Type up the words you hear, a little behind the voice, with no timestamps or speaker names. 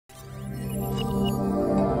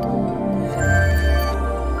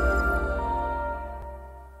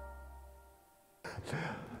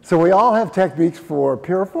So we all have techniques for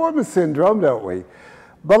piriformis syndrome, don't we?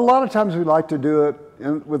 But a lot of times we like to do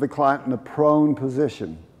it with the client in a prone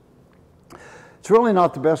position. It's really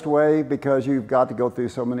not the best way because you've got to go through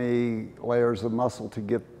so many layers of muscle to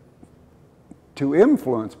get to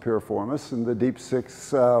influence piriformis and the deep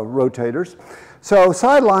six rotators. So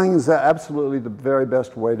sidelying is absolutely the very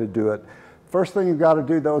best way to do it. First thing you've got to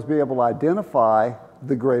do though is be able to identify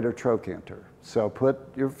the greater trochanter. So put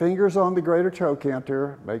your fingers on the greater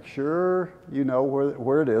trochanter, make sure you know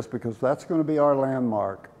where it is because that's going to be our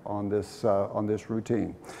landmark on this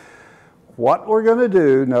routine. What we're going to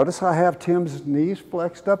do, notice I have Tim's knees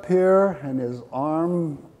flexed up here and his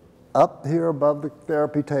arm up here above the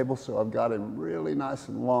therapy table, so I've got him really nice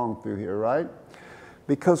and long through here, right?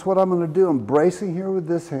 Because what I'm going to do, I'm bracing here with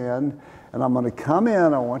this hand, and I'm going to come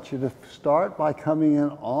in. I want you to start by coming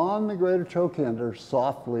in on the greater trochanter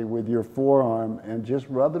softly with your forearm and just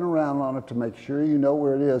rubbing around on it to make sure you know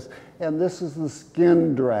where it is. And this is the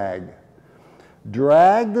skin drag.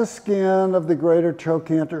 Drag the skin of the greater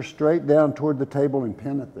trochanter straight down toward the table and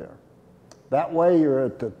pin it there. That way you're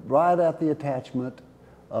right at the attachment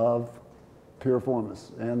of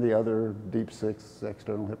piriformis and the other deep six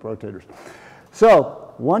external hip rotators.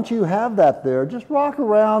 So once you have that there, just rock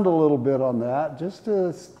around a little bit on that just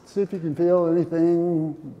to see if you can feel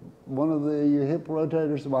anything. One of the hip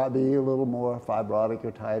rotators might be a little more fibrotic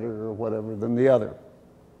or tighter or whatever than the other.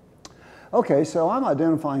 Okay, so I'm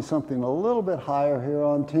identifying something a little bit higher here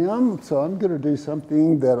on Tim, so I'm going to do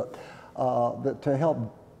something that to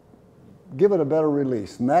help give it a better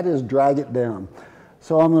release, and that is drag it down.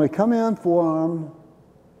 So I'm going to come in, forearm,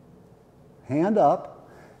 hand up,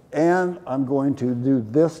 and I'm going to do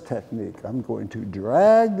this technique. I'm going to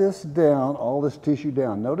drag this down, all this tissue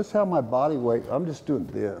down. Notice how my body weight, I'm just doing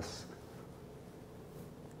this.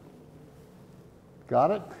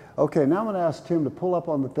 Got it? Okay, now I'm going to ask Tim to pull up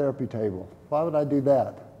on the therapy table. Why would I do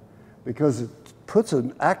that? Because it puts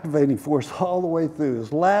an activating force all the way through. His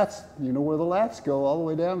lats, you know where the lats go, all the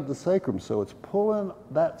way down to the sacrum. So it's pulling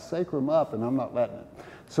that sacrum up, and I'm not letting it.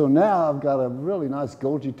 So now I've got a really nice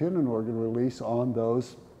Golgi tendon organ release on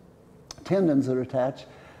those tendons that are attached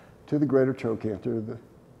to the greater trochanter, the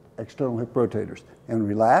external hip rotators. And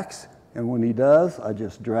relax, and when he does, I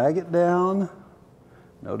just drag it down.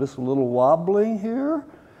 Notice a little wobbling here.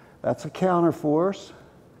 That's a counter force.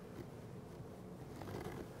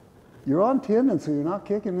 You're on tendon, so you're not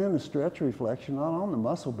kicking in a stretch reflex. You're not on the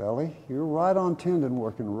muscle belly. You're right on tendon,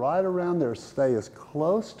 working right around there. Stay as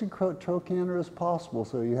close to trochanter as possible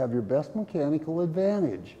so you have your best mechanical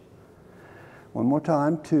advantage. One more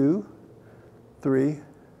time, 2, 3,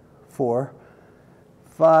 4,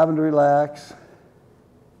 5, and relax.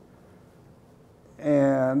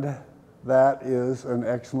 And that is an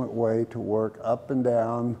excellent way to work up and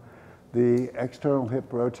down the external hip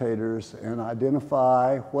rotators and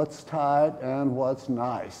identify what's tight and what's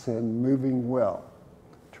nice and moving well.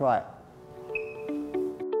 Try it.